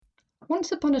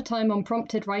Once Upon a Time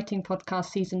Unprompted Writing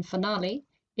podcast season finale,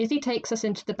 Izzy takes us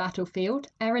into the battlefield,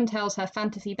 Erin tells her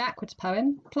fantasy backwards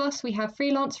poem, plus we have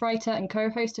freelance writer and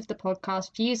co-host of the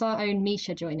podcast Views Our Own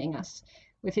Misha joining us,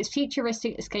 with his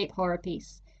futuristic escape horror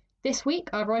piece. This week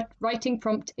our writing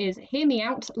prompt is Hear Me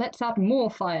Out, let's add more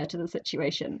fire to the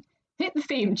situation. Hit the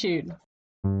theme tune.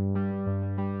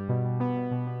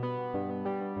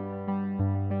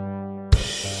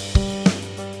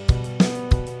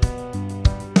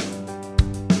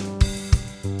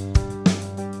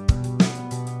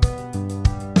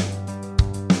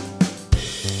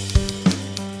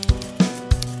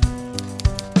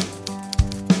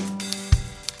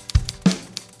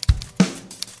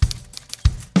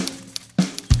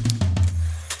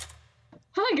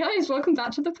 Hi guys, welcome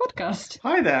back to the podcast.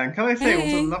 Hi there, and can I say it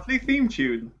was a lovely theme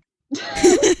tune?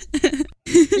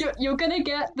 You're going to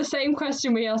get the same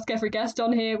question we ask every guest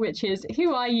on here, which is,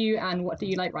 who are you and what do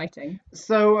you like writing?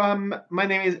 So, my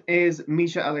name is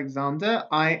Misha Alexander.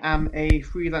 I am a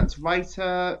freelance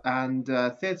writer and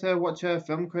theatre watcher,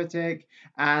 film critic,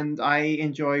 and I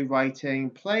enjoy writing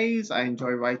plays. I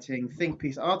enjoy writing think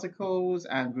piece articles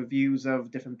and reviews of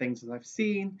different things that I've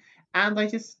seen, and I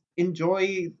just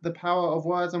enjoy the power of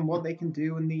words and what they can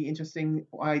do and the interesting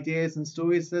ideas and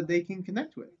stories that they can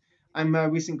connect with. I'm a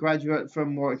recent graduate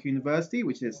from Warwick University,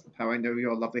 which is how I know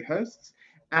your lovely hosts,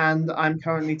 and I'm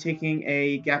currently taking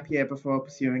a gap year before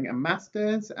pursuing a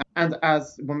master's. And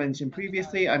as we mentioned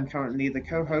previously, I'm currently the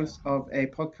co-host of a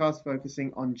podcast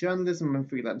focusing on journalism and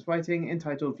freelance writing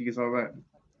entitled Views Our Own.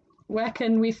 Where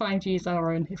can we find Views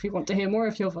Our Own if we want to hear more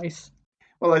of your voice?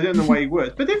 Well, I don't know why you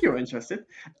would, but if you're interested,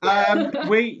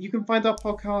 you can find our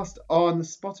podcast on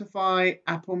Spotify,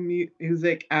 Apple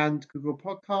Music, and Google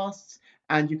Podcasts.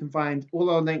 And you can find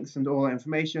all our links and all our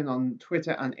information on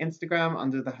Twitter and Instagram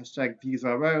under the hashtag Views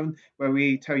Our Own, where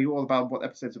we tell you all about what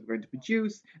episodes we're going to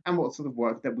produce and what sort of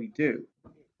work that we do.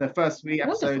 The first 3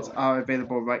 episodes are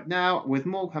available right now, with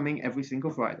more coming every single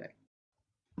Friday.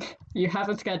 You have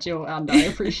a schedule, and I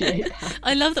appreciate that.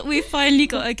 I love that we've finally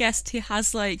got a guest who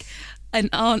has an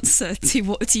answer to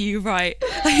what do you write.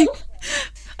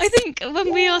 I think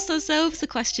when we asked ourselves the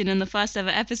question in the first ever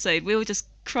episode, we all just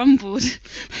crumbled.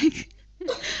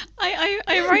 I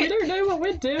write. We don't know what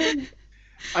we're doing.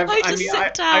 I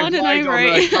sit down and I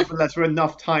write. On a cover letter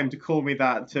enough time to call me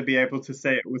that to be able to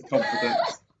say it with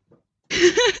confidence.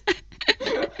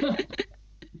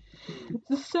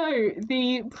 So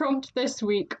the prompt this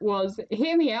week was,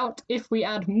 hear me out if we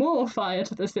add more fire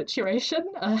to the situation.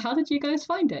 How did you guys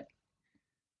find it?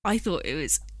 I thought it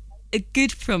was a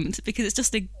good prompt because it's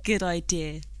just a good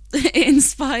idea. It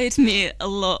inspired me a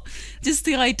lot. Just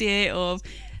the idea of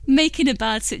making a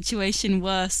bad situation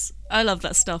worse. I love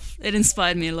that stuff. It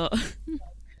inspired me a lot.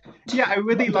 Yeah, I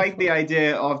really like the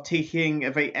idea of taking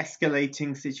a very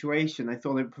escalating situation. I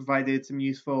thought it provided some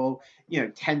useful,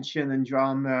 tension and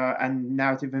drama and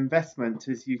narrative investment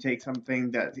as you take something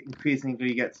that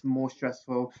increasingly gets more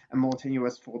stressful and more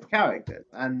tenuous for the characters.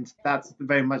 And that's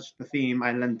very much the theme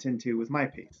I lent into with my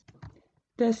piece.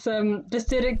 This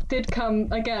did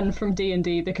come again from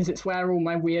D&D because it's where all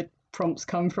my weird prompts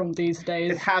come from these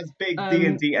days. It has big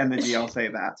D&D energy, I'll say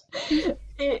that.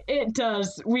 It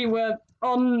does. We were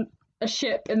on a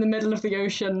ship in the middle of the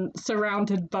ocean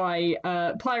surrounded by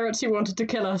pirates who wanted to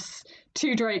kill us,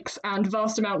 2 drakes, and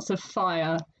vast amounts of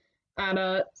fire.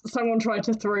 And someone tried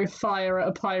to throw fire at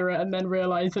a pirate and then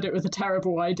realised that it was a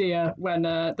terrible idea when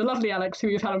the lovely Alex, who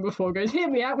we've had on before, goes, hear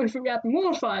me out if we add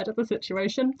more fire to the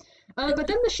situation. But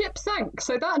then the ship sank,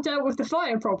 so that dealt with the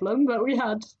fire problem, but we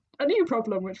had a new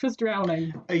problem, which was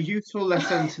drowning. A useful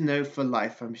lesson to know for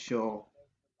life, I'm sure.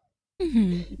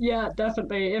 Mm-hmm. Yeah,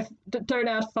 definitely. Don't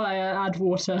add fire, add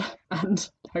water, and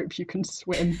hope you can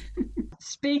swim.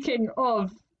 Speaking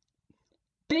of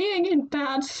being in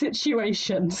bad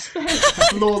situations.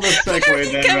 Flawless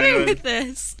segue there, Going with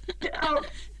this.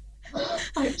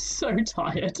 I'm so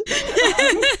tired.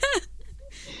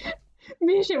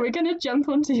 Misha, we're going to jump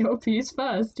onto your piece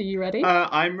first. Are you ready?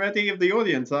 I'm ready if the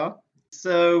audience are.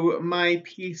 So my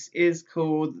piece is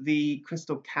called The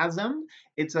Crystal Chasm.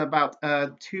 It's about a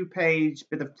 2-page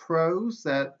bit of prose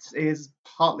that is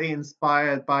partly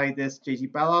inspired by this J.G.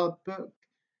 Ballard book.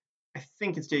 I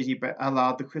think it's J.G.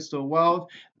 Ballard, The Crystal World,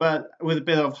 but with a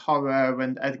bit of horror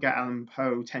and Edgar Allan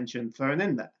Poe tension thrown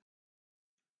in there.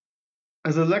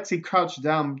 As Alexei crouched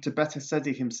down to better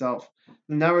steady himself,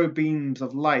 the narrow beams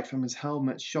of light from his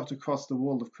helmet shot across the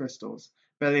wall of crystals,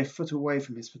 barely a foot away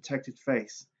from his protected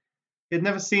face. He had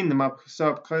never seen them so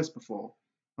up close before.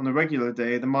 On a regular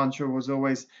day, the mantra was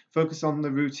always focus on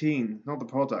the routine, not the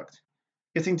product.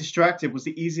 Getting distracted was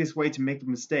the easiest way to make a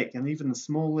mistake, and even the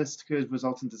smallest could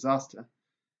result in disaster.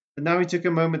 But now he took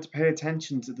a moment to pay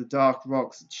attention to the dark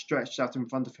rocks that stretched out in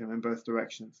front of him in both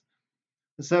directions.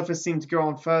 The surface seemed to go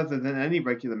on further than any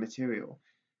regular material,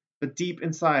 but deep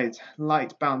inside,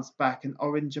 light bounced back an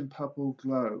orange and purple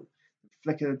glow that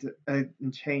flickered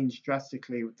and changed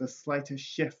drastically with the slightest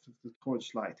shift of the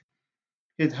torchlight.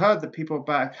 He had heard that people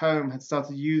back home had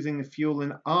started using the fuel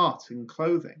in art and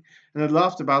clothing, and had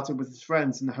laughed about it with his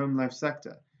friends in the home life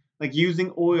sector, like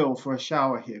using oil for a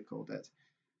shower, he had called it.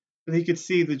 But he could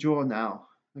see the draw now.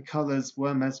 The colours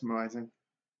were mesmerizing.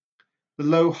 The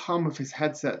low hum of his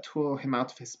headset tore him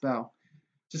out of his spell.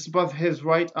 Just above his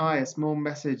right eye, a small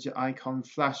message icon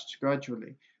flashed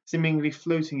gradually, seemingly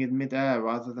floating in mid-air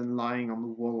rather than lying on the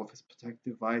wall of his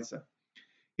protective visor.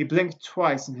 He blinked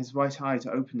twice in his right eye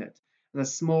to open it, and a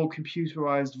small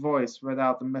computerized voice read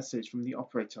out the message from the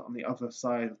operator on the other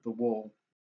side of the wall.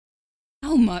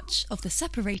 How much of the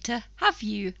separator have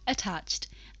you attached?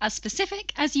 As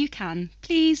specific as you can,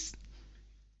 please.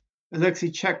 Alexei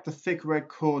checked the thick red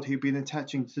cord he'd been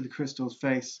attaching to the crystal's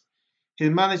face. He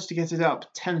had managed to get it up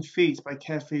 10 feet by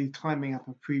carefully climbing up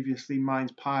a previously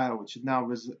mined pile which had now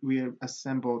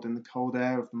reassembled in the cold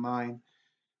air of the mine.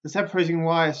 The separating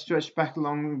wire stretched back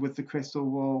along with the crystal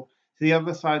wall to the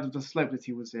other side of the slope that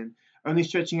he was in, only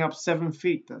stretching up 7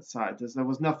 feet that side, as there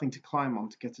was nothing to climb on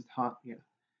to get it higher.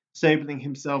 Stabling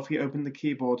himself, he opened the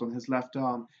keyboard on his left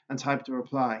arm and typed a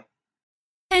reply.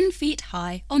 10 feet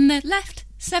high on the left,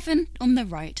 7 on the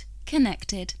right.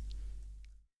 Connected.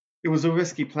 It was a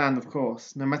risky plan, of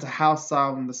course, no matter how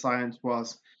sound the science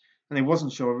was, and he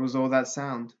wasn't sure it was all that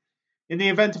sound. In the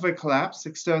event of a collapse,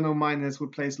 external miners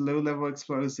would place low-level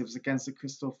explosives against the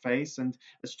crystal face and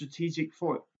at strategic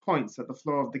points at the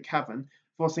floor of the cavern,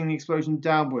 forcing the explosion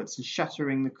downwards and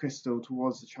shattering the crystal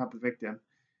towards the trapped victim.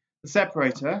 The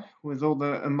separator, with all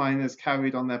the miners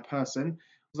carried on their person,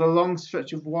 was a long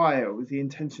stretch of wire with the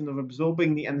intention of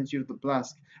absorbing the energy of the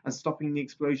blast and stopping the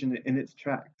explosion in its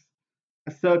tracks.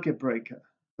 A circuit breaker,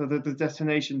 so that the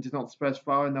detonation did not spread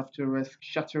far enough to risk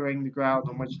shattering the ground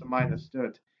on which the miner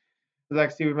stood.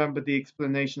 Alexei remembered the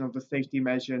explanation of the safety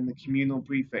measure in the communal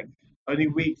briefing, only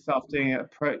weeks after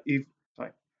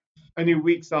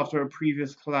a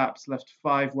previous collapse left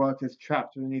 5 workers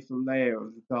trapped beneath a layer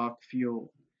of the dark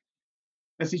fuel.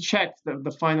 As he checked that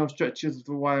the final stretches of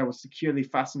the wire were securely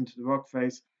fastened to the rock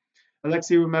face,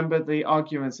 Alexei remembered the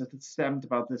arguments that had stemmed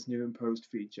about this new imposed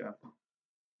feature.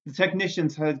 The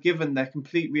technicians had given their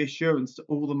complete reassurance to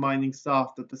all the mining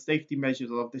staff that the safety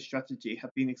measures of this strategy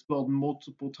had been explored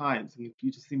multiple times in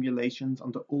computer simulations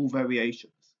under all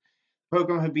variations. The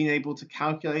program had been able to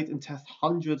calculate and test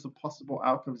hundreds of possible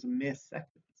outcomes in mere seconds.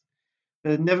 It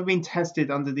had never been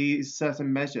tested under these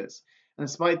certain measures, and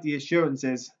despite the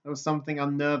assurances, there was something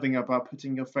unnerving about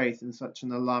putting your faith in such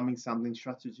an alarming-sounding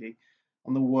strategy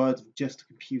on the word of just a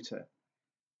computer.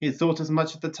 He had thought as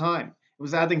much at the time. It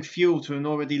was adding fuel to an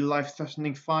already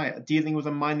life-threatening fire, dealing with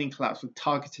a mining collapse with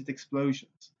targeted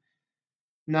explosions.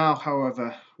 Now,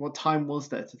 however, what time was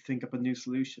there to think up a new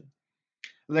solution?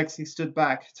 Alexei stood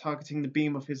back, targeting the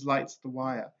beam of his lights at the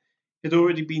wire. He had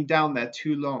already been down there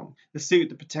too long. The suit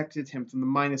that protected him from the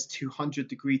minus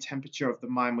 200-degree temperature of the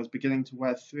mine was beginning to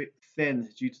wear thin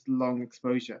due to the long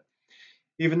exposure.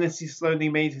 Even as he slowly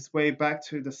made his way back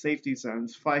to the safety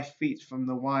zones, 5 feet from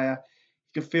the wire,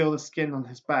 he could feel the skin on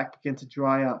his back begin to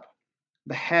dry up.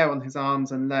 The hair on his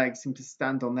arms and legs seemed to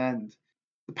stand on end.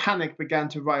 The panic began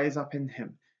to rise up in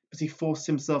him, but he forced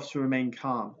himself to remain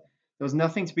calm. There was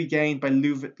nothing to be gained by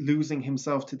losing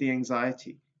himself to the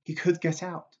anxiety. He could get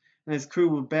out, and his crew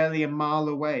were barely a mile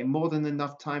away, more than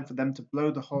enough time for them to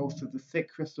blow the hole through the thick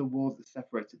crystal walls that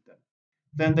separated them.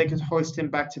 Then they could hoist him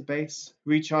back to base,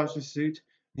 recharge the suit,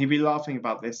 and he'd be laughing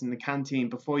about this in the canteen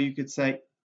before you could say,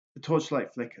 the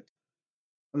torchlight flickered.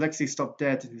 Alexei stopped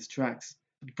dead in his tracks.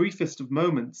 For the briefest of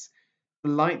moments, the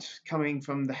light coming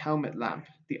from the helmet lamp,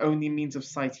 the only means of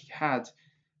sight he had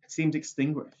seemed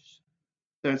extinguished.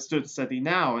 Though it stood steady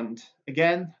now, and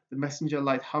again the messenger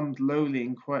light hummed lowly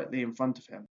and quietly in front of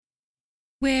him.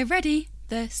 We're ready.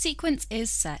 The sequence is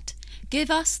set. Give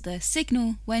us the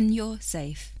signal when you're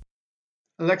safe.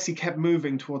 Alexei kept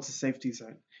moving towards the safety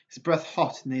zone, his breath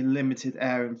hot in the limited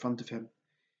air in front of him.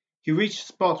 He reached a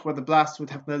spot where the blast would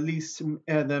have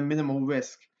the minimal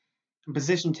risk, and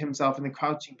positioned himself in a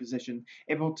crouching position,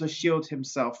 able to shield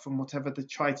himself from whatever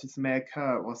detritus may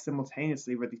occur while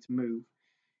simultaneously ready to move.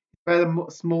 He spared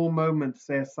a small moment to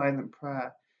say a silent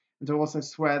prayer, and to also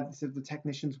swear that if the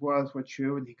technician's words were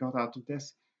true and he got out of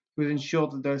this, he would ensure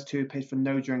that those two paid for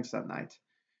no drinks that night.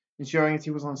 Ensuring that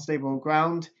he was on stable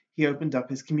ground, he opened up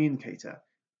his communicator.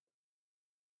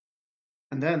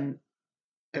 And then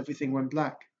everything went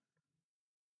black.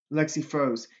 Alexei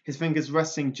froze, his fingers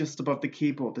resting just above the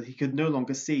keyboard that he could no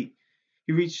longer see.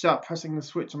 He reached up, pressing the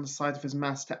switch on the side of his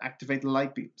mask to activate the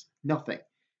light beams. Nothing.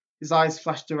 His eyes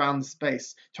flashed around the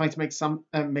space, trying to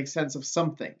make sense of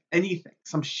something, anything,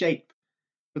 some shape.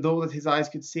 But all that his eyes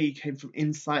could see came from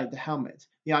inside the helmet,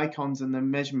 the icons and the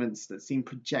measurements that seemed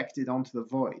projected onto the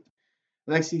void.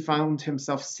 Alexei found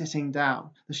himself sitting down,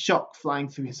 the shock flying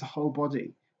through his whole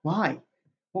body. Why?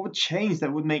 What would change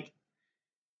that would make...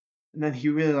 And then he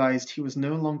realized he was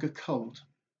no longer cold.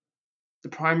 The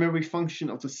primary function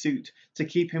of the suit, to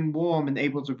keep him warm and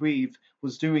able to breathe,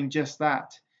 was doing just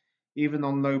that, even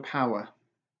on low power,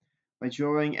 by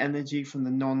drawing energy from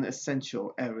the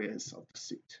non-essential areas of the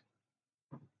suit.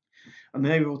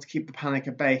 Unable to keep the panic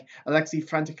at bay, Alexei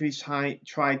frantically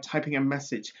tried typing a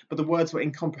message, but the words were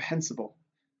incomprehensible.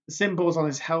 The symbols on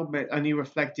his helmet only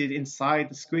reflected inside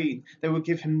the screen. They would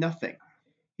give him nothing.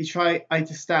 He tried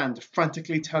to stand,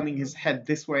 frantically turning his head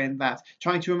this way and that,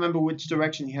 trying to remember which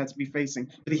direction he had to be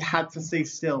facing, but he had to stay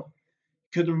still.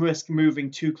 He couldn't risk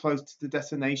moving too close to the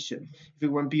destination. If he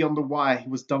went beyond the wire, he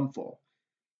was done for.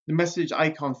 The message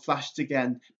icon flashed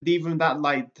again, but even that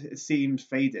light seemed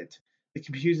faded. The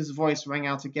computer's voice rang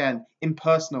out again,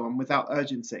 impersonal and without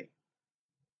urgency.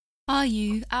 Are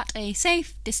you at a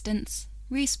safe distance?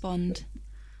 Respond.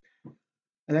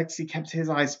 Alexei kept his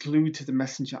eyes glued to the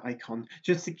messenger icon,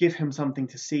 just to give him something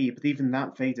to see, but even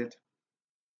that faded.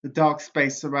 The dark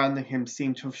space surrounding him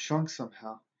seemed to have shrunk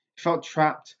somehow. He felt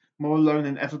trapped, more alone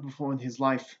than ever before in his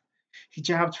life. He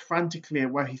jabbed frantically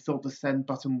at where he thought the send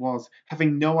button was,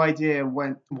 having no idea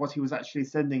what he was actually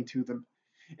sending to them.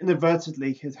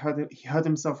 Inadvertently, he heard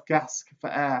himself gasp for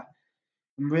air,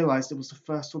 and realized it was the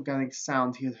first organic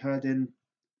sound he had heard in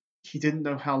he didn't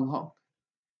know how long.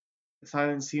 The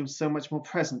silence seemed so much more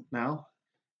present now.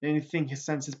 The only thing his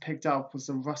senses picked up was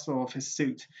the rustle of his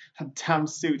suit, that damn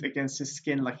suit against his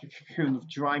skin like a cocoon of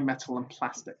dry metal and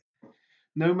plastic.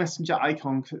 No messenger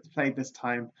icon played this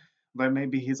time, although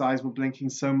maybe his eyes were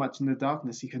blinking so much in the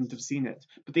darkness he couldn't have seen it,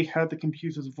 but he heard the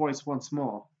computer's voice once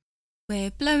more. We're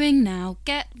blowing now,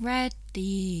 get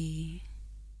ready.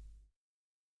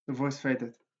 The voice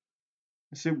faded.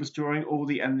 The suit was drawing all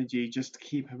the energy just to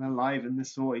keep him alive in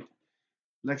this void.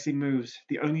 Alexei moved,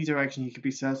 the only direction he could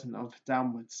be certain of,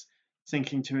 downwards,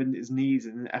 sinking to his knees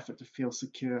in an effort to feel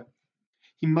secure.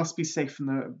 He must be safe from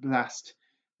the blast.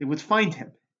 They would find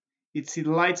him. He'd see the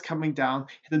lights coming down,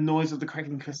 hear the noise of the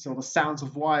cracking crystal, the sounds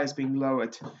of wires being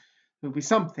lowered. There would be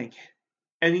something,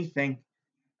 anything,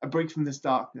 a break from this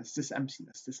darkness, this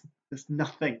emptiness, this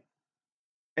nothing.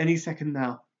 Any second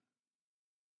now.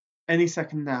 Any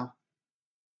second now.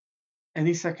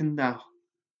 Any second now.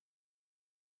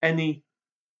 Any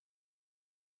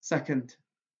second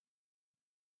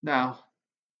now.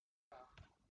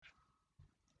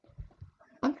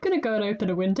 I'm gonna go and open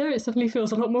a window. It suddenly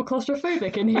feels a lot more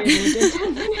claustrophobic in here than it did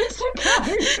 10 minutes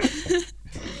ago.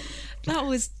 That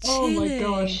was chilling. Oh my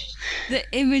gosh. The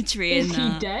imagery in Is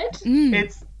that. he dead?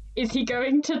 Mm. Is he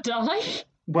going to die?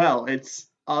 Well, it's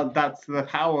that's the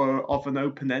power of an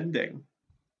open ending.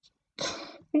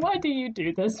 Why do you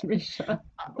do this, Misha?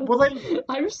 Well,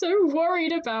 I'm so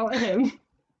worried about him.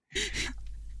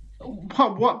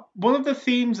 one of the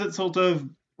themes that sort of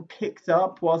picked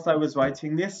up whilst I was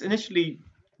writing this, initially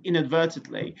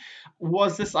inadvertently,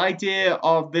 was this idea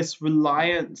of this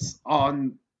reliance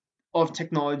of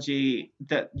technology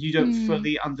that you don't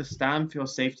fully understand for your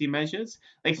safety measures.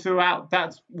 Like throughout,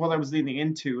 that's what I was leaning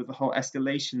into with the whole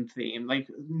escalation theme. Like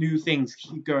new things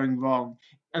keep going wrong.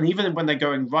 And even when they're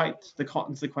going right, the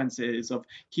consequences of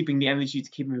keeping the energy to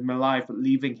keep him alive but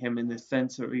leaving him in this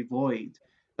sensory void.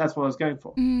 That's what I was going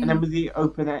for. And then with the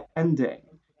open ending,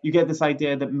 you get this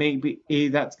idea that maybe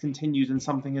that's continued and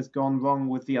something has gone wrong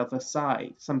with the other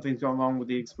side. Something's gone wrong with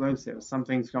the explosives.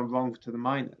 Something's gone wrong to the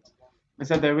miners. And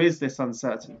so there is this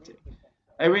uncertainty.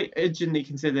 I originally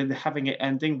considered having it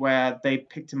ending where they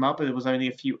picked him up and it was only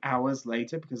a few hours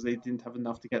later because they didn't have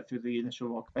enough to get through the initial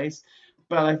rock base.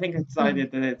 But I think I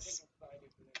decided that it's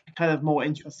kind of more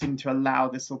interesting to allow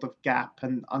this sort of gap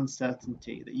and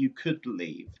uncertainty that you could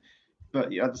believe,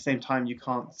 but at the same time you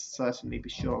can't certainly be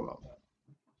sure of.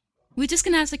 We're just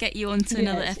going to have to get you onto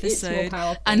another episode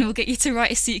and we'll get you to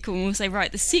write a sequel and we'll say,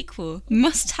 right, the sequel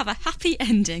must have a happy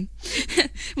ending.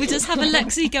 We'll just have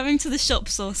Alexei going to the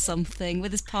shops or something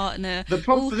with his partner. The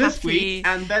prompt all for this happy. week,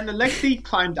 and then Alexei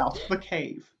climbed out of the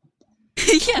cave.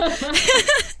 Yeah.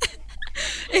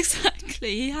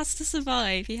 Exactly. He has to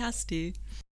survive. He has to.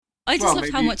 I just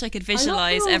loved how much I could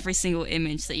visualise every single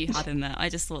image that you had in there. I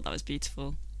just thought that was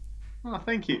beautiful. Oh,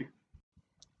 thank you.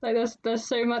 Like there's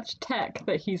so much tech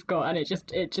that he's got, and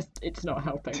it's not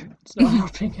helping. It's not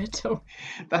helping at all.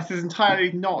 That is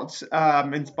entirely not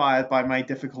inspired by my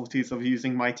difficulties of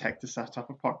using my tech to set up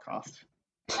a podcast.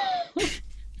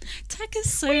 Tech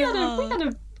is so We hard. had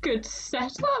a good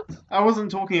setup. I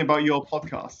wasn't talking about your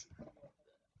podcast.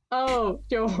 Oh,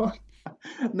 your one.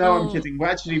 No, I'm Oh. kidding. We're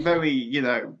actually very,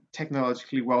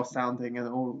 technologically well sounding, and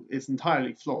all is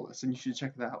entirely flawless, and you should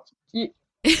check it out.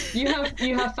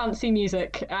 You have fancy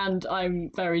music, and I'm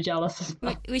very jealous of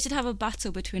that. We should have a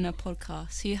battle between our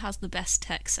podcasts. Who has the best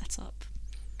tech setup?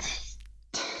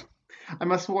 I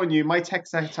must warn you, my tech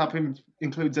setup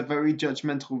includes a very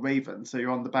judgmental Raven, so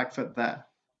you're on the back foot there.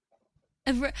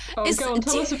 Oh, go on,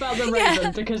 tell us about the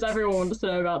Raven, because everyone wants to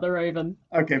know about the Raven.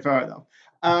 Okay, fair enough.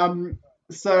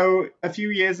 So a few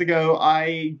years ago,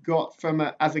 I got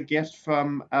as a gift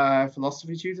from a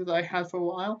philosophy tutor that I had for a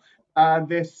while,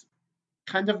 this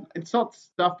kind of, it's not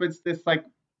stuff, but it's this like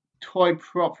toy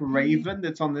prop raven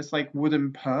that's on this like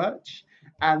wooden perch,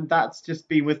 and that's just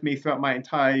been with me throughout my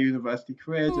entire university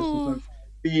career, just sort of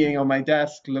being on my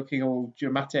desk, looking all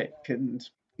dramatic and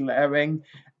glaring.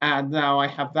 And now I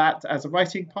have that as a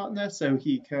writing partner, so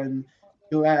he can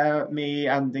glare at me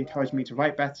and encourage me to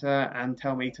write better and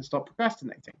tell me to stop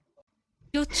procrastinating.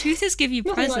 Your tutors give you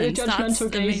Nothing like the presents. That's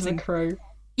judgmental gaze of amazing. the crow.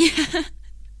 Yeah,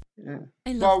 Yeah.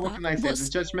 I love Well, that. what can I say?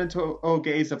 The judgmental or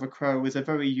gaze of a crow is a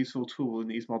very useful tool in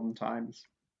these modern times.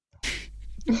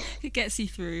 It gets you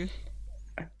through.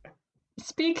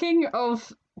 Speaking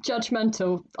of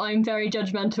judgmental, I'm very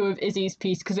judgmental of Izzy's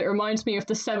piece because it reminds me of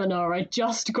the seminar I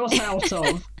just got out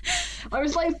of. I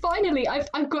was like, finally,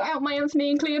 I've got out my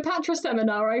Anthony and Cleopatra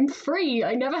seminar. I'm free.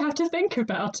 I never have to think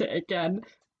about it again.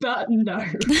 But no.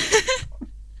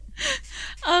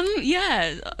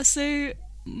 Yeah, so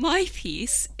my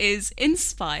piece is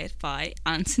inspired by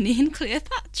Antony and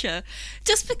Cleopatra,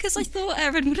 just because I thought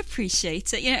Erin would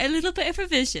appreciate it. A little bit of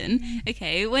revision.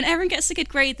 Okay, when Erin gets a good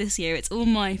grade this year, it's all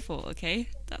my fault, okay?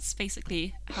 That's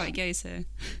basically how it goes here.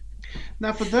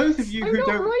 Now, for those of you I'm who not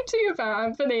don't, writing about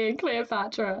Anthony and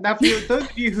Cleopatra. now for those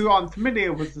of you who aren't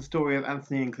familiar with the story of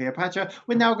Anthony and Cleopatra,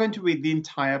 we're now going to read the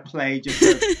entire play. Just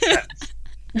so it makes sense.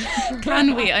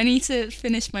 Can we? I need to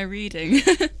finish my reading.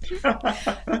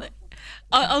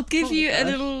 I'll give you a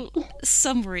little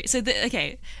summary. So,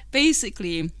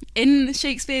 basically, in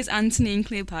Shakespeare's Antony and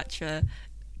Cleopatra,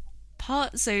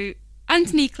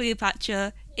 Antony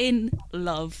Cleopatra in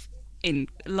love in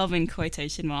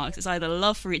quotation marks. It's either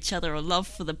love for each other or love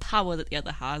for the power that the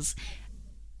other has,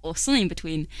 or something in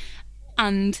between.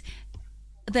 And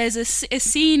there's a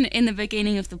scene in the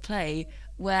beginning of the play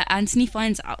where Antony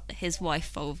finds out that his wife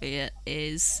Fulvia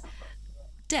is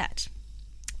dead.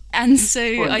 And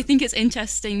so I think it's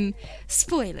interesting.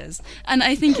 Spoilers. And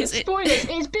I think Spoilers,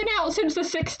 it's been out since the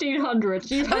 1600s.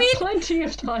 You've had plenty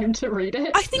of time to read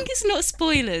it. I think it's not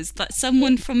spoilers that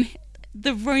someone from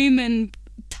the Roman,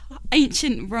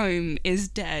 ancient Rome is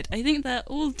dead. I think they're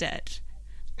all dead.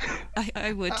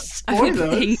 I would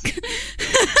think.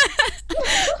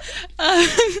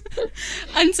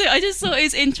 And so I just thought it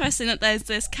was interesting that there's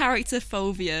this character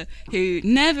Fulvia who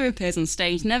never appears on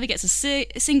stage, never gets a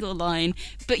single line,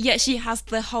 but yet she has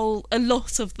a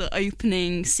lot of the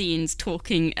opening scenes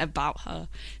talking about her.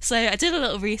 So I did a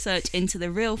little research into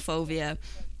the real Fulvia,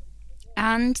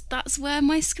 and that's where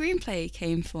my screenplay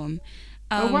came from.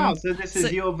 Oh wow! So this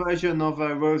is your version of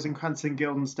Rosencrantz and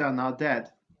Guildenstern Are Dead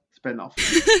spin-off.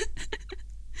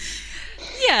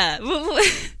 Yeah,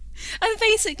 and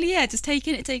basically, just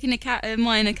taking a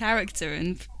minor character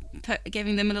and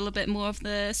giving them a little bit more of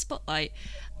the spotlight.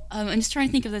 I'm just trying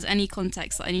to think if there's any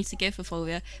context that I need to give for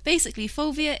Fulvia. Basically,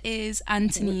 Fulvia is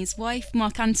Antony's wife.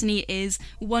 Mark Antony is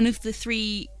one of the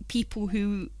three people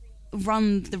who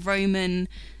run the Roman.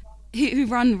 Who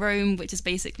run Rome, which is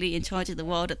basically in charge of the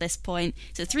world at this point.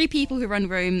 So 3 people who run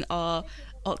Rome are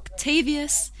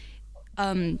Octavius,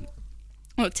 Antony,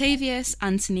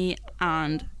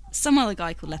 and some other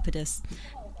guy called Lepidus.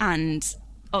 And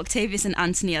Octavius and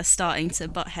Antony are starting to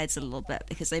butt heads a little bit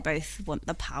because they both want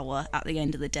the power at the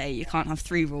end of the day. You can't have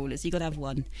 3 rulers, you got to have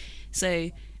one. So,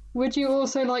 would you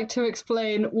also like to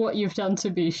explain what you've done to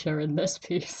Bisha in this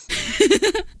piece?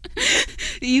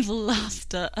 evil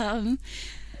laughter.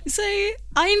 So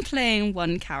I'm playing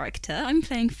one character. I'm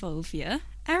playing Fulvia.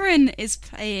 Erin is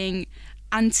playing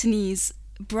Antony's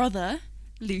brother,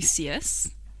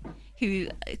 Lucius, who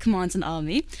commands an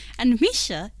army, and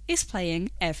Misha is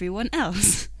playing everyone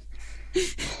else.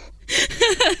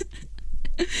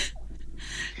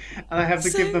 And I have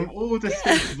to give them all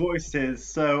distinct voices,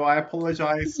 so I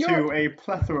apologise to a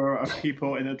plethora of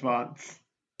people in advance.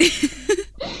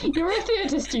 You're a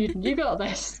theatre student. You got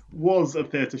this. Was a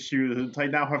theatre student. I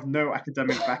now have no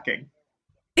academic backing.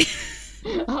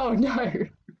 Oh no.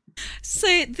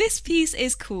 So this piece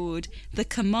is called The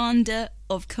Commander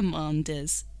of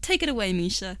Commanders. Take it away,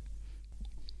 Misha.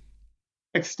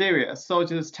 Exterior,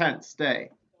 soldier's tent, day.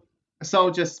 A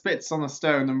soldier spits on a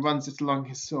stone and runs it along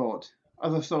his sword.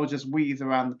 Other soldiers weave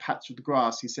around the patch of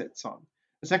grass he sits on.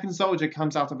 A second soldier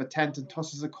comes out of a tent and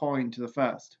tosses a coin to the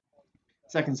first.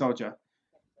 Second soldier.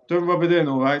 Don't rub it in,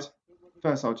 all right?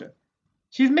 First soldier.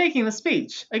 She's making a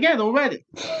speech. Again already.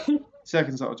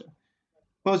 Second soldier.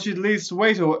 Well, she'd at least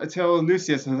wait until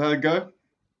Lucius has let her go.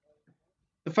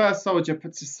 The first soldier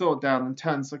puts his sword down and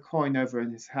turns the coin over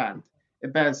in his hand.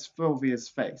 It bears Fulvia's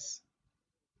face.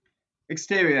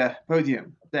 Exterior,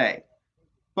 podium, day.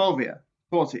 Fulvia,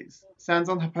 40s, stands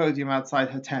on her podium outside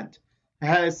her tent. Her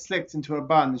hair is slicked into a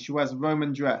bun and she wears a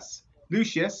Roman dress.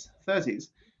 Lucius, 30s,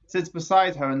 sits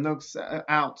beside her and looks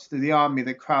out to the army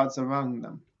that crowds around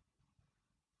them.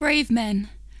 Brave men,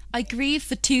 I grieve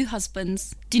for 2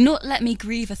 husbands. Do not let me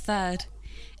grieve a third.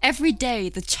 Every day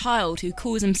the child who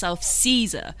calls himself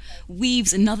Caesar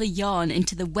weaves another yarn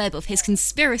into the web of his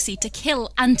conspiracy to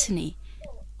kill Antony.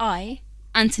 I,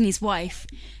 Antony's wife,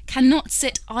 cannot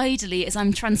sit idly as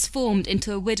I'm transformed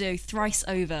into a widow thrice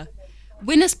over.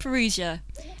 Win us Perusia,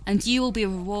 and you will be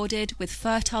rewarded with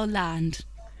fertile land.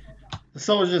 The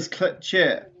soldiers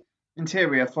cheer.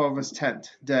 Interior, Fulvia's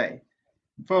tent, day.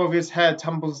 Fulvia's hair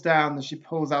tumbles down as she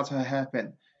pulls out her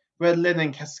hairpin. Red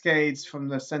linen cascades from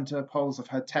the centre poles of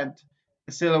her tent.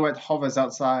 A silhouette hovers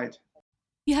outside.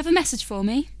 You have a message for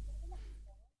me?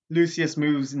 Lucius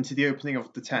moves into the opening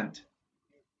of the tent.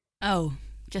 Oh,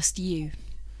 just you.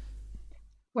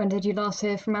 When did you last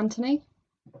hear from Antony?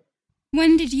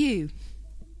 When did you?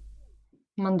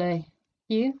 Monday.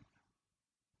 You?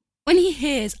 When he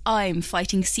hears I'm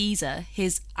fighting Caesar,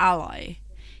 his ally,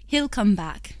 he'll come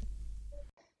back.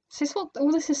 Is this what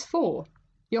all this is for?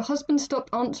 Your husband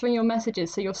stopped answering your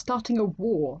messages, so you're starting a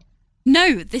war.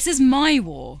 No, this is my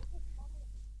war.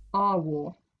 Our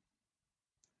war.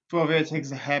 Fulvia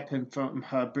takes a hairpin from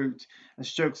her boot and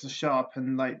strokes it sharp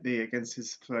and lightly against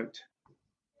his throat.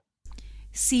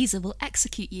 Caesar will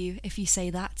execute you if you say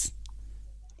that.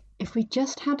 If we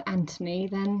just had Antony,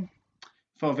 then...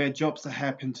 Fulvia drops the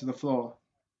hairpin to the floor.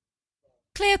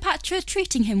 Cleopatra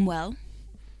treating him well?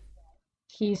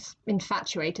 He's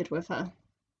infatuated with her.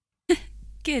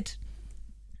 Good.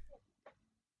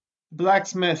 The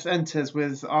blacksmith enters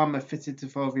with armour fitted to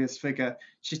Fulvia's figure.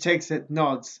 She takes it,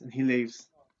 nods, and he leaves.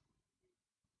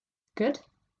 Good?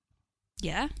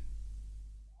 Yeah?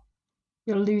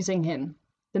 You're losing him.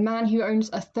 The man who owns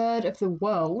a third of the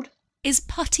world. Is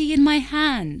putty in my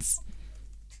hands.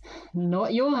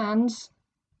 Not your hands.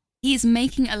 He's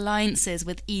making alliances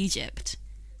with Egypt.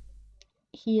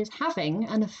 He is having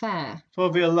an affair.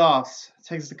 Fulvia laughs,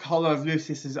 takes the collar of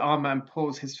Lucius's armour and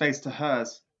pulls his face to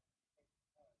hers.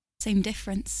 Same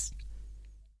difference.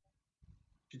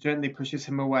 She gently pushes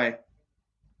him away.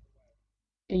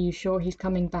 Are you sure he's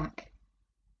coming back?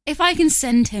 If I can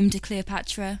send him to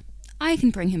Cleopatra, I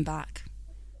can bring him back.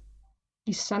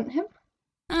 You sent him?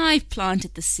 I've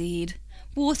planted the seed,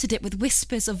 watered it with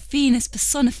whispers of Venus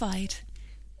personified.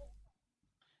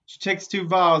 She takes 2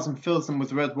 vials and fills them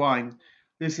with red wine.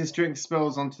 Lucius' drink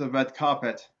spills onto the red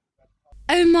carpet.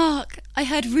 Oh, Mark, I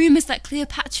heard rumours that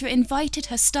Cleopatra invited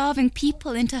her starving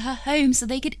people into her home so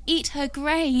they could eat her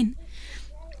grain.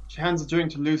 She hands a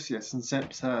drink to Lucius and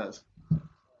sips hers.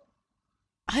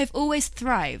 I have always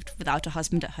thrived without a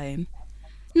husband at home.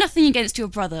 Nothing against your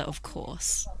brother, of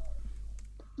course.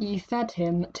 You fed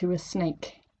him to a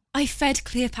snake. I fed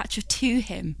Cleopatra to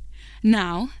him.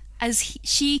 Now, as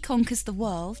she conquers the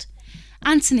world,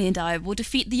 Antony and I will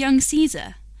defeat the young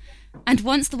Caesar. And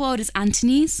once the world is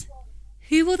Antony's,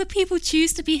 who will the people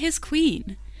choose to be his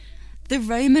queen? The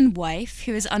Roman wife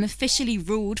who has unofficially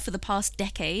ruled for the past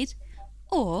decade?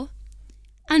 Or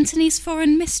Antony's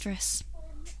foreign mistress?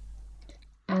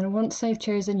 And once they've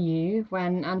chosen you,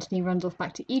 when Antony runs off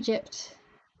back to Egypt,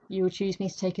 you will choose me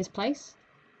to take his place?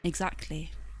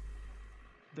 Exactly.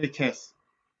 They kiss.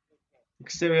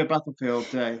 Exterior battlefield,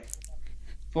 day.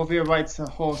 Fulvia rides her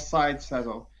horse side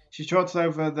saddle. She trots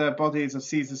over the bodies of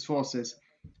Caesar's forces.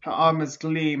 Her armors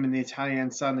gleam in the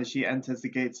Italian sun as she enters the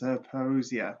gates of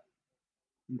Perusia.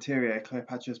 Interior,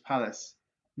 Cleopatra's palace.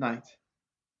 Night.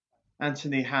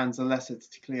 Antony hands a letter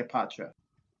to Cleopatra.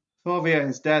 Fulvia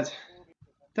is dead.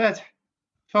 Dead.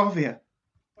 Fulvia.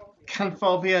 Can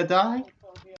Fulvia die?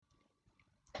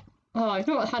 Oh, I've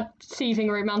not had seething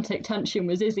romantic tension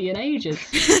with Izzy in ages.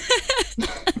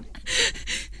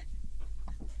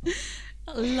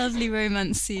 A lovely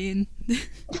romance scene.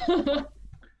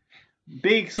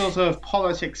 Big sort of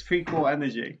politics prequel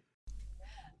energy.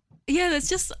 Yeah, that's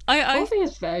just I Fulvia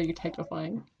is very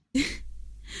terrifying.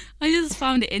 just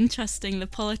found it interesting, the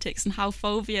politics and how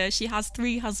Fulvia, she has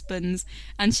 3 husbands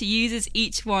and she uses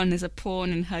each one as a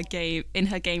pawn in her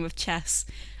game of chess,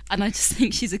 and I just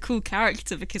think she's a cool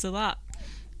character because of that.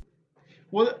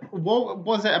 What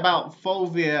was it about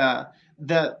Fulvia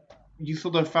that you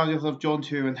sort of found yourself drawn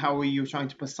to, and how were you trying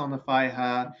to personify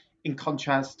her in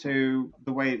contrast to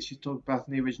the way that she's talked about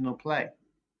in the original play?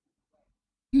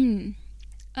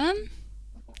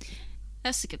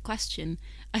 That's a good question.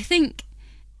 I think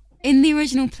in the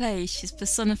original play, she's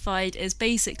personified as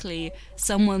basically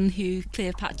someone who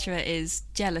Cleopatra is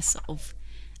jealous of.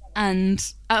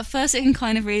 And at first it can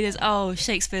kind of read as, oh,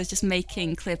 Shakespeare's just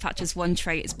making Cleopatra's one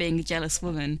trait as being a jealous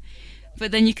woman.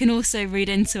 But then you can also read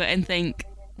into it and think,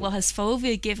 well, has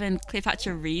Fulvia given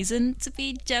Cleopatra reason to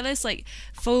be jealous? Like,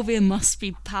 Fulvia must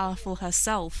be powerful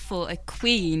herself for a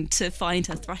queen to find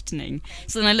her threatening.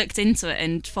 So then I looked into it,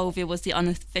 and Fulvia was the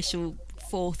unofficial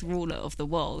 4th ruler of the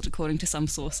world, according to some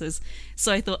sources.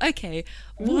 So I thought, okay,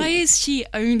 why is she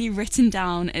only written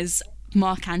down as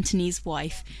Mark Antony's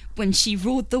wife when she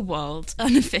ruled the world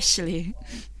unofficially?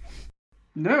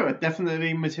 No,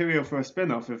 definitely material for a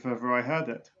spin-off if ever I heard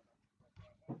it.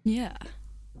 Yeah.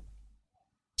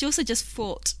 She also just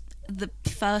fought the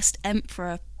first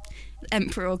Emperor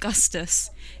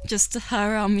Augustus, just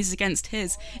her armies against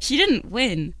his. She didn't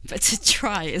win, but to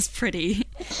try is pretty...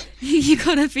 you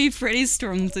gotta be pretty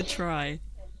strong to try.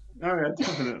 Oh yeah,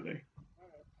 definitely.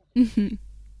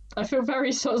 I feel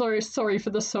very sorry for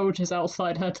the soldiers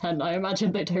outside her tent. I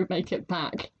imagine they don't make it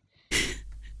back.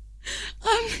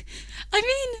 I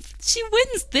mean, she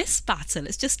wins this battle.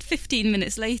 It's just 15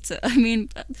 minutes later. I mean,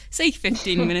 say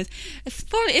 15 minutes.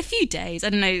 Probably a few days. I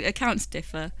don't know, accounts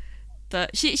differ.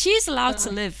 But she is allowed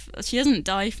to live. She doesn't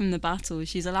die from the battle.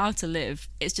 She's allowed to live.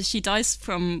 It's just she dies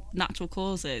from natural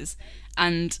causes.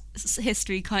 And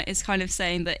history is kind of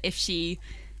saying that if she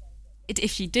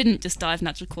didn't just die of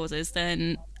natural causes,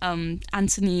 then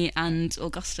Antony and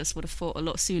Augustus would have fought a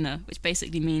lot sooner, which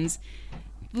basically means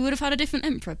we would have had a different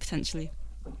emperor, potentially.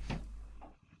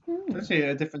 Actually,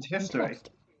 a different history.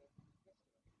 Interesting.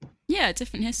 Yeah, a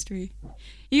different history.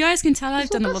 You guys can tell I've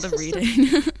done a lot of Augustus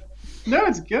reading. No,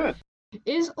 it's good.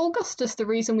 Is Augustus the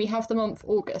reason we have the month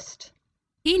August?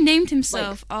 He named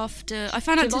himself after... I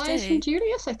found out Julius today. and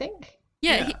Julius, I think.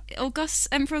 Yeah,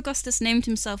 Emperor Augustus named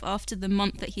himself after the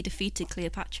month that he defeated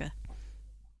Cleopatra.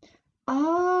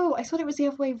 Oh, I thought it was the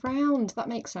other way round. That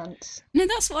makes sense. No,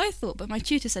 that's what I thought, but my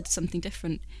tutor said something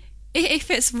different.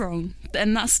 If it's wrong,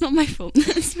 then that's not my fault.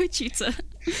 It's my tutor.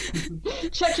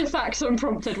 Check your facts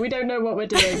unprompted. We don't know what we're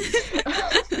doing.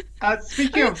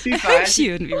 Speaking of Caesar, I hope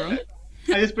she wouldn't be wrong.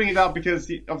 I just bring it up because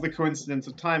of the coincidence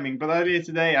of timing. But earlier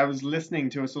today, I was listening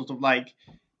to a sort of like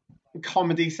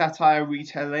comedy satire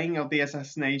retelling of the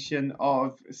assassination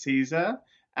of Caesar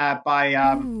by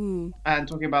and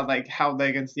talking about like how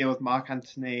they're going to deal with Mark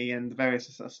Antony and the various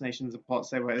assassinations and plots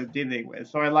they were dealing with.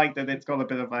 So I like that it's got a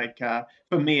bit of like,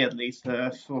 for me at least,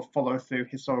 a sort of follow through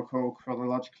historical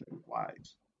chronologically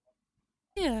wise.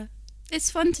 Yeah,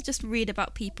 it's fun to just read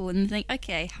about people and think,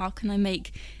 okay, how can I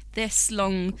make this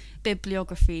long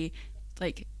bibliography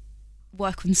like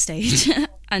work on stage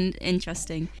and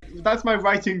interesting? That's my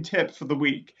writing tip for the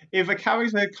week. If a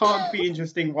character can't be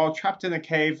interesting while trapped in a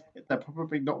cave, they're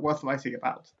probably not worth writing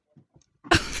about.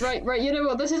 Right. You know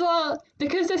what?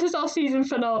 Because this is our season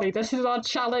finale. This is our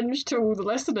challenge to all the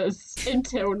listeners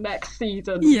until next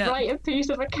season. Yeah. Write a piece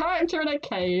of a character in a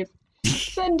cave.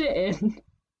 Send it in.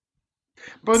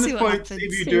 Bonus See what points happens.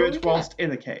 if you See do what it we whilst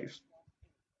in a cave.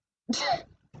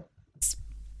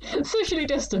 Socially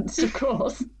distanced, of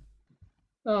course.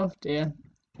 Oh dear.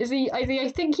 Izzy, I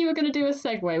think you were going to do a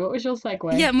segue. What was your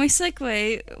segue? Yeah, my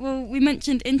segue, well, we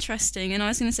mentioned interesting, and I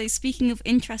was going to say, speaking of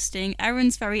interesting,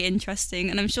 Erin's very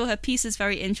interesting, and I'm sure her piece is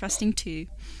very interesting too.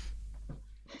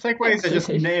 Segues are just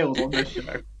nailed on this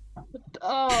show.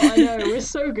 Oh, I know. We're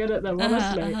so good at them,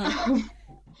 honestly.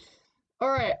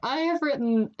 Alright, I have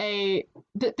written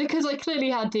because I clearly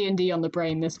had D&D on the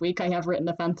brain this week, I have written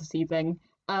a fantasy thing.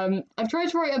 I've tried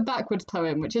to write a backwards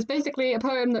poem, which is basically a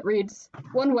poem that reads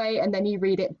one way and then you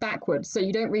read it backwards. So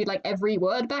you don't read like every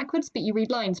word backwards, but you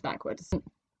read lines backwards.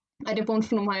 I did one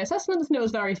for my assessments and it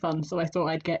was very fun, so I thought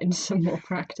I'd get into some more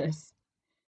practice.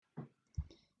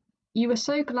 You were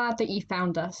so glad that you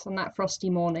found us on that frosty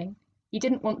morning. You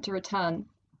didn't want to return,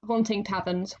 haunting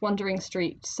taverns, wandering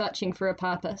streets, searching for a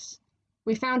purpose.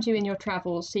 We found you in your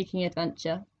travels, seeking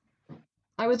adventure.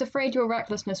 I was afraid your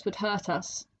recklessness would hurt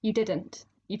us. You didn't.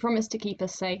 You promised to keep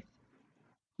us safe.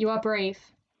 You are brave.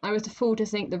 I was a fool to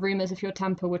think the rumours of your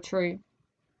temper were true.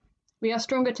 We are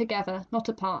stronger together, not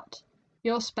apart.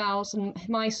 Your spells and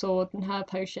my sword and her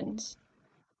potions.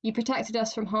 You protected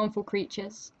us from harmful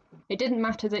creatures. It didn't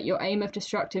matter that your aim of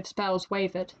destructive spells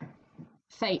wavered.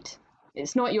 Fate.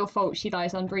 It's not your fault she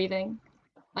lies unbreathing.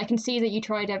 I can see that you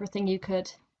tried everything you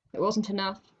could. It wasn't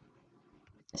enough.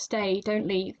 Stay, don't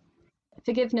leave.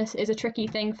 Forgiveness is a tricky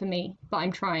thing for me, but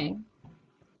I'm trying.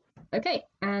 Okay,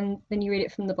 and then you read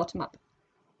it from the bottom up.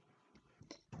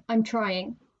 I'm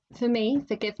trying. For me,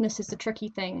 forgiveness is a tricky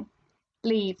thing.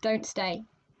 Leave, don't stay.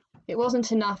 It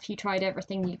wasn't enough you tried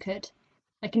everything you could.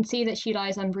 I can see that she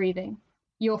lies unbreathing.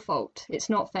 Your fault, it's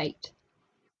not fate.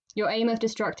 Your aim of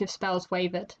destructive spells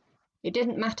wavered. It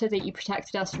didn't matter that you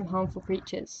protected us from harmful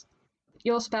creatures.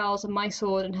 Your spells and my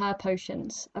sword and her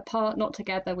potions. Apart, not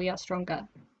together, we are stronger.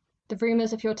 The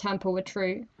rumours of your temple were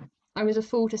true. I was a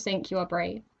fool to think you are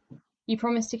brave. You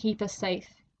promised to keep us safe.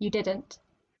 You didn't.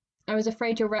 I was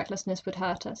afraid your recklessness would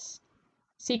hurt us.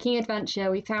 Seeking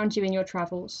adventure, we found you in your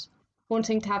travels.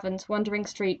 Haunting taverns, wandering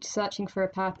streets, searching for a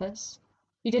purpose.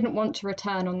 You didn't want to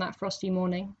return on that frosty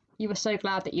morning. You were so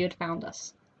glad that you had found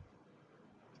us.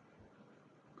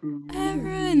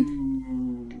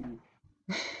 Aaron!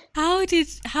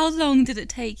 How long did it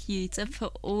take you to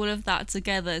put all of that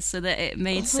together so that it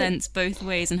made sense both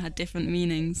ways and had different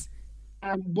meanings?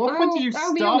 What point did you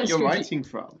start your writing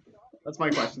from? That's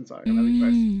my question, sorry.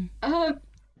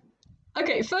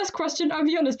 Okay, first question, I'll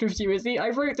be honest with you, Izzy. I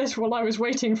wrote this while I was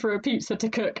waiting for a pizza to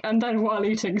cook, and then while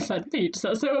eating said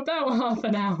pizza, so about half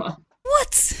an hour.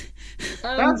 What?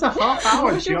 That's a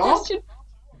half-hour job?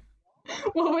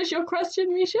 What was your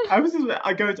question, Misha? I'm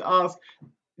going to ask,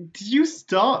 did you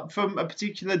start from a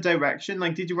particular direction?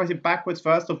 Like, did you write it backwards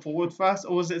first or forward first?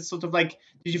 Or was it sort of like,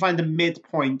 did you find a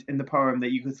midpoint in the poem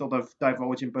that you could sort of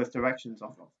divulge in both directions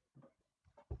off of?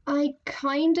 I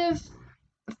kind of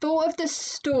thought of the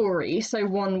story, so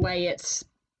one way it's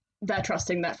they're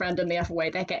trusting their friend and the other way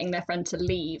they're getting their friend to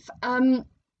leave.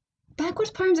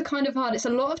 Backwards poems are kind of hard. It's a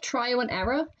lot of trial and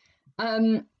error.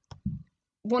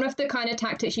 One of the kind of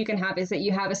tactics you can have is that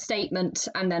you have a statement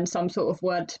and then some sort of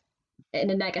word in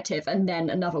a negative and then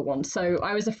another one. So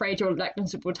I was afraid your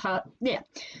recklessness would hurt. Yeah.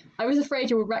 I was afraid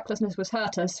your recklessness would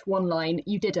hurt us. 1 line.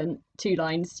 You didn't. 2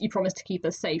 lines. You promised to keep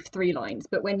us safe. 3 lines.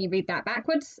 But when you read that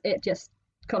backwards, it just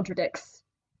contradicts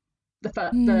the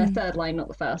third line, not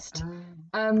the first.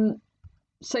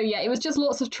 So yeah, it was just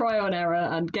lots of trial and error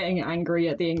and getting angry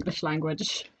at the English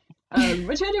language,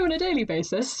 which I do on a daily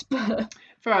basis. But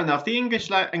fair enough. The English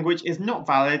language is not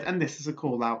valid, and this is a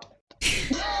call out.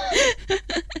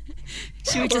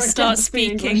 Should we just start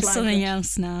speaking something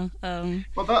else now?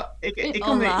 Well, that it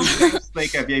can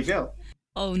make a vieille ville.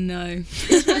 Oh no!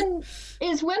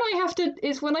 It's when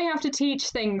I have to teach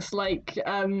things like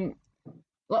I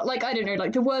don't know,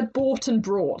 like the word bought and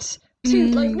brought.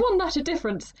 Like 1 letter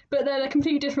difference, but they're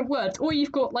completely different words. Or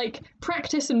you've got like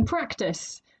practice and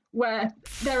practice, where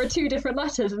there are 2 different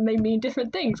letters and they mean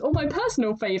different things. Or my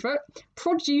personal favourite,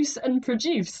 produce and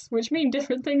produce, which mean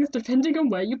different things depending on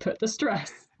where you put the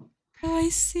stress. Oh, I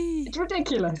see. It's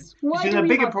ridiculous. Why It's do a we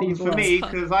bigger have problem these for me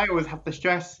words? because I always have the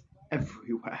stress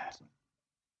everywhere.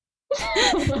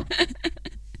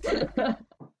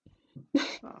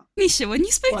 Misha, when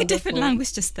you spoke a different Wonderful.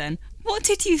 language just then, what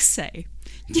did you say?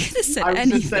 You could have said I was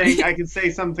anything. just saying I can say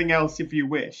something else if you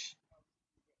wish.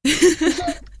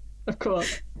 Of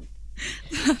course.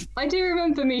 I do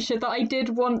remember, Misha, that I did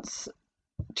once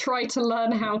try to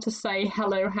learn how to say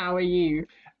hello, how are you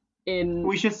in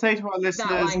We should say to our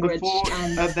listeners language before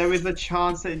and- there is a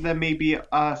chance that there may be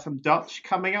some Dutch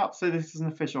coming up, so this is an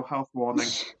official health warning.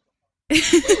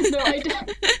 No,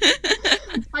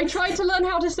 I tried to learn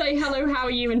how to say hello, how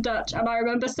are you in Dutch, and I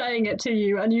remember saying it to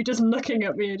you and you just looking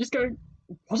at me and just going,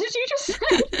 what did you just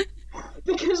say?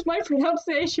 Because my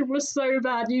pronunciation was so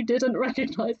bad you didn't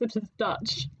recognise it as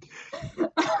Dutch.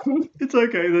 It's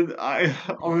okay. I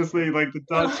honestly like the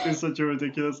Dutch is such a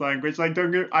ridiculous language. Like,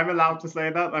 I'm allowed to say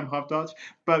that. I'm half Dutch,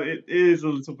 but it is a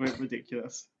little bit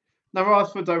ridiculous. Never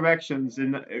ask for directions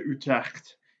in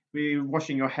Utrecht. We're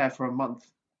washing your hair for a month.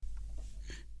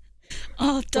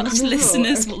 Oh, Dutch Oh,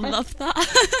 listeners okay. will love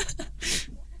that.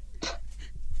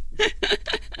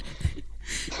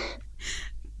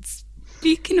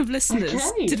 Speaking of listeners,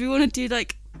 Okay. did we want to do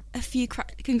like a few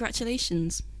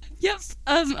congratulations? Yep.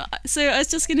 So I was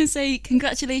just going to say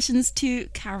congratulations to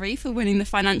Carrie for winning the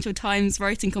Financial Times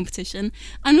writing competition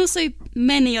and also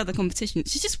many other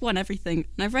competitions. She's just won everything.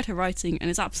 And I've read her writing and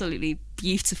it's absolutely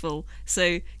beautiful.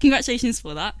 So congratulations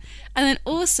for that. And then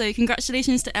also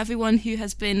congratulations to everyone who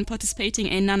has been participating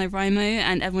in NaNoWriMo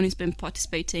and everyone who's been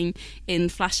participating in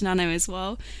Flash Nano as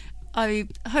well. I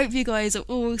hope you guys are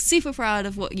all super proud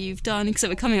of what you've done because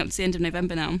we're coming up to the end of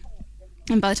November now.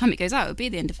 And by the time it goes out, it'll be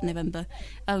the end of November.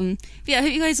 But yeah, I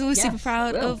hope you guys are all super Yes,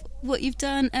 proud will. of what you've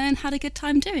done and had a good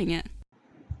time doing it.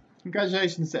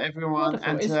 Congratulations to everyone Wonderful.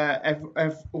 and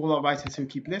to all our writers who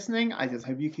keep listening. I just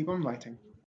hope you keep on writing.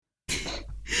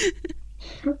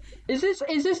 Is this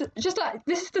just like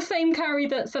this is the same Carrie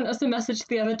that sent us a message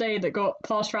the other day that got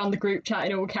passed around the group chat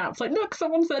in all caps? Like, look,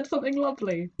 someone said something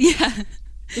lovely. Yeah.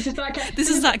 This is that. This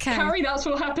is that Carrie. Carrie, that's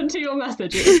what happened to your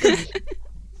message. It was good.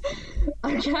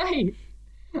 Okay.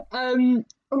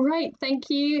 All right. Thank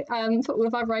you for all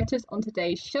of our writers on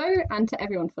today's show, and to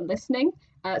everyone for listening.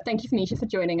 Thank you, Phoenicia, for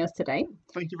joining us today.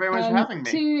 Thank you very much for having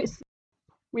me.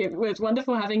 It was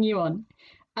wonderful having you on.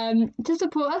 To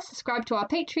support us, subscribe to our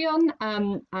Patreon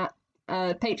at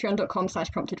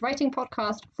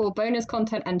patreon.com/promptedwritingpodcast for bonus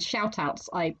content and shout-outs.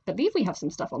 I believe we have some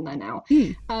stuff on there now.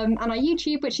 And our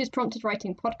YouTube, which is Prompted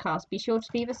Writing Podcast. Be sure to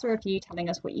leave us a review telling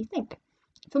us what you think.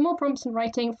 For more prompts and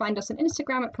writing, find us on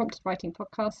Instagram at Prompted Writing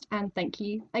Podcast, and thank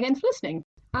you again for listening.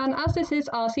 And as this is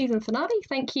our season finale,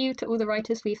 thank you to all the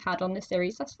writers we've had on this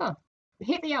series thus far.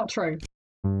 Hit the outro.